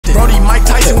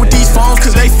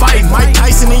cause they fight. Mike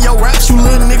Tyson in your raps, you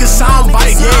little niggas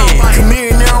soundbite. Yeah, come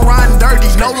here now, riding dirty,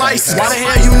 no license. Why the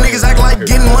hell you niggas act like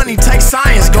getting money? Take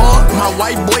science, dog. My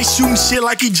white boy shooting shit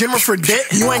like he Jennifer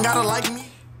Debt. You ain't gotta like me.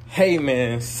 Hey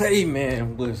man, say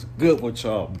man, what's good with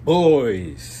y'all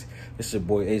boys? It's your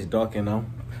boy HdawkVlogs and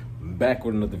I'm back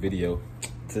with another video.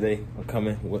 Today I'm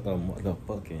coming with a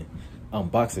motherfucking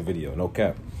unboxing video, no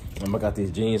cap. I got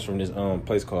these jeans from this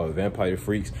place called Vampire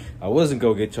Freaks. I wasn't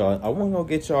gonna get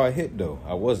y'all a hip though.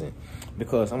 I wasn't,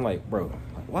 because I'm like, bro,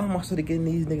 why am I still getting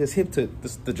these niggas hip to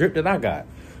the drip that I got?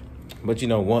 But you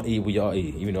know, one eat, we all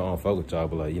eat. Even though I don't fuck with y'all,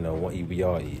 but like, you know, one eat, we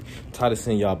all eat. Tired of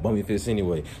seeing y'all bummy fits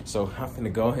anyway. So I'm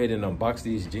finna go ahead and unbox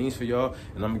these jeans for y'all,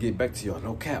 and I'm gonna get back to y'all,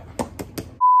 no cap.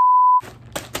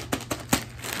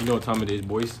 You know what time it is,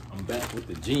 boys. I'm back with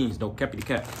the jeans, no cappity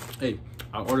cap. Hey,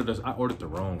 I ordered the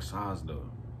wrong size though.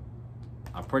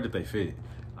 I pray that they fit.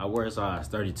 I wear a size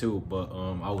 32, but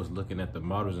I was looking at the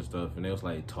models and stuff, and they was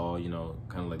like tall, you know,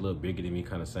 kind of like a little bigger than me,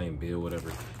 kind of same build,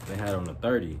 whatever. They had on the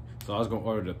 30, so I was gonna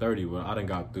order the 30, but I done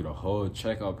got through the whole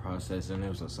checkout process, and it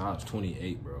was a size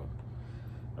 28, bro.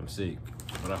 I'm sick,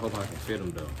 but I hope I can fit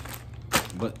them though.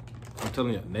 But I'm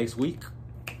telling you, next week,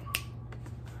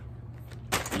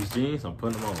 these jeans, I'm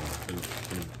putting them on.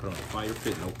 Put on a fire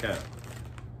fit, no cap.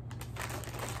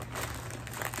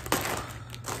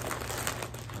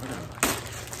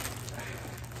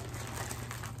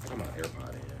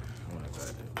 AirPod in. I'm gonna try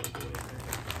to do it.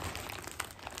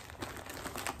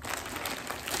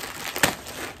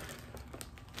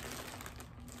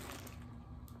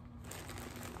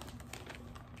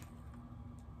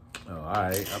 Oh,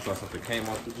 alright. I thought something came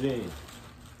off the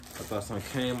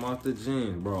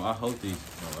jeans. Bro. I hope these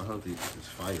is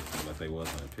fire like they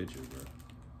was in the picture, bro.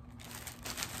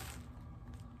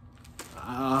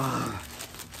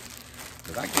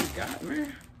 Did I get got,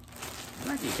 man?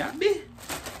 Did I get got me?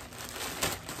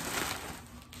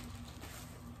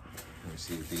 Let's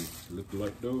see what these look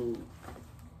like though.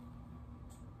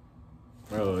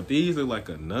 Bro, these look like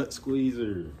a nut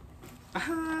squeezer.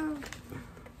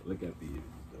 Look at these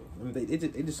though. I mean,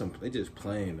 they just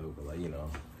plain though, but like, you know,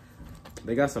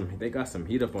 they got some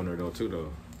heat up on there though too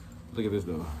though. Look at this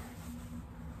though.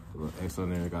 Little X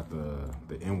on there, got the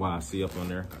NYC up on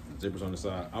there, got the zippers on the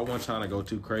side. I wasn't trying to go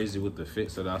too crazy with the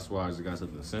fit, so that's why I just got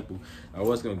something simple. I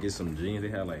was gonna get some jeans. They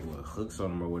had like what, hooks on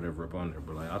them or whatever up on there,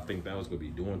 but like I think that was gonna be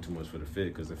doing too much for the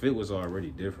fit, because the fit was already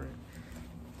different.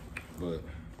 But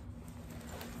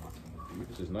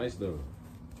it's just nice though,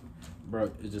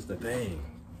 bro. It's just the thing,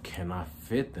 can I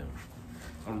fit them?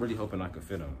 I'm really hoping I can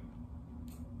fit them.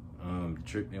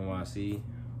 Tripp NYC,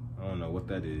 I don't know what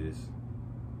that is.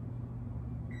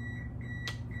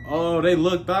 Oh, they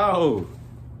looked out.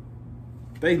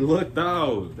 They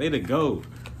the GOAT.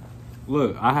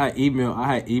 Look, I had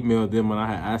emailed them when I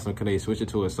had asked them, can they switch it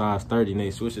to a size 30, and they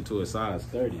switched it to a size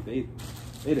 30.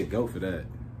 They the GOAT for that.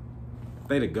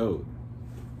 They the GOAT.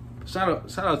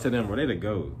 Shout out to them, bro. They the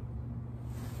GOAT.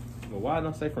 But why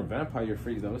don't say from Vampire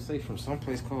Freaks though? Let's say from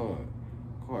someplace called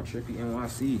Tripp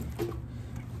NYC.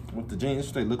 With the jeans, that's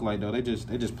what they look like though. They just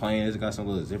plain. They just got some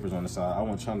little zippers on the side. I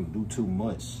wasn't trying to do too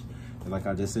much. Like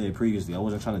I just said previously, I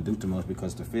wasn't trying to do too much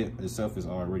because the fit itself is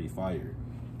already fire.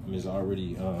 I mean, it's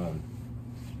already,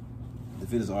 the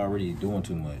fit is already doing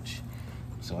too much.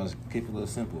 So I just keep it a little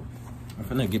simple. I'm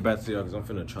finna get back to y'all because I'm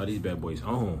finna try these bad boys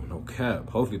on, no cap.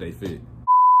 Hopefully they fit.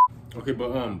 Okay,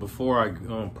 but before I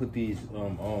put these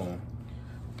on,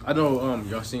 I know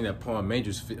y'all seen that Paul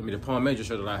Majors fit. I mean, the Paul Major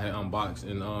shirt that I had unboxed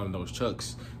and those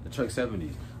Chucks, the Chuck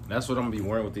 70s. That's what I'm gonna be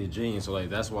wearing with these jeans. So like,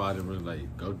 that's why I didn't really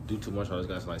like go do too much. I just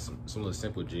got like some little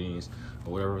simple jeans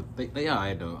or whatever. They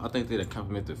alright though. I think they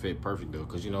complement the fit perfect though,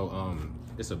 cause you know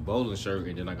it's a bowling shirt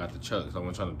and then I got the Chucks. So I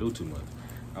wasn't trying to do too much.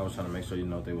 I was trying to make sure, you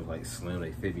know, they was like slim,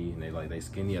 they fit me, and they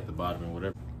skinny at the bottom and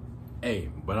whatever. Hey,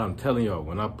 but I'm telling y'all,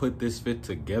 when I put this fit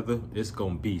together, it's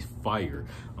gonna be fire.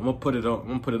 I'm gonna put it on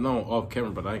off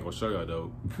camera, but I ain't gonna show y'all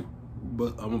though.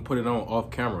 But I'm gonna put it on off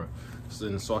camera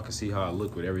so I can see how I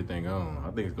look with everything on.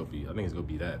 I think it's gonna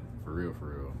be that for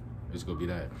real. It's gonna be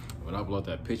that. When I upload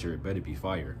that picture, it better be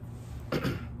fire.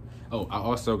 Oh, I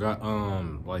also got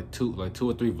like two or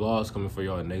three vlogs coming for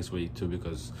y'all next week too,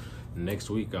 because next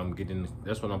week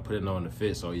that's when I'm putting on the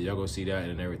fit. So y'all gonna see that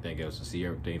and everything else, to see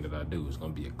everything that I do. It's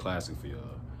gonna be a classic for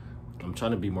y'all. I'm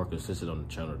trying to be more consistent on the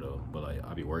channel though, but like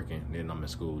I be working, then I'm in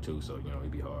school too, so you know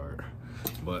it'd be hard.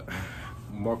 But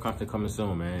more content coming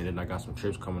soon, man. And then I got some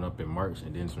trips coming up in March,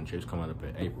 and then some trips coming up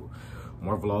in April.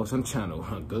 More vlogs on the channel.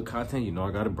 Good content, you know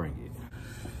I gotta bring it.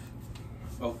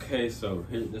 Okay, so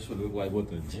here, this would look like with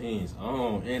the jeans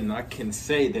on, and I can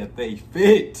say that they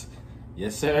fit.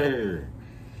 Yes, sir.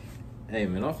 Hey,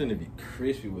 man, I'm finna be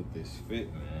crispy with this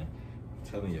fit, man. I'm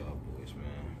telling y'all boys,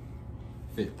 man.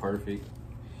 Fit perfect.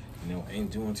 You know,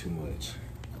 ain't doing too much.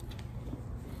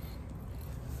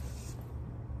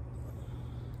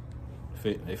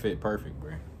 They fit perfect,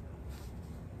 bro.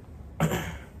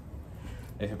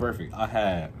 They fit perfect. I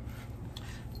had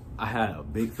a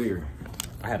big fear.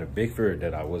 I had a big fear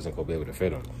that I wasn't gonna be able to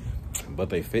fit them,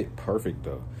 but they fit perfect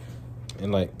though.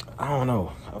 And like, I don't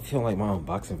know. I feel like my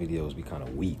unboxing videos be kind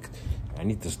of weak. I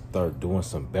need to start doing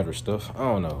some better stuff. I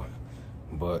don't know,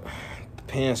 but the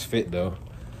pants fit though.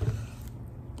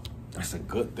 That's a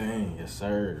good thing, yes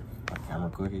sir. My camera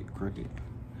crooked.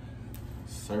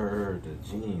 Sir, the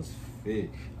jeans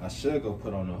fit. I should go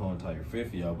put on the whole entire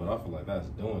fit for y'all, but I feel like that's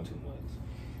doing too much.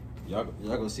 Y'all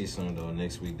gonna see some though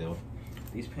next week though.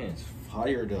 These pants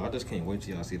fire though. I just can't wait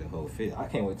till y'all see the whole fit. I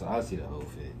can't wait till I see the whole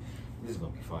fit. This is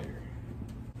gonna be fire.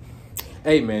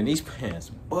 Hey man, these pants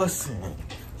busting.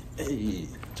 Hey,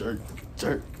 jerk.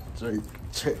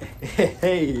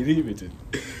 Hey, these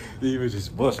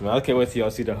bitches bust, man. I can't wait till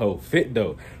y'all see the whole fit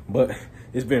though. But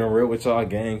it's been real with y'all,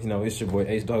 gang. You know, it's your boy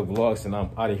HdawkVlogs, and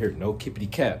I'm out of here. No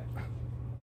kippity cap.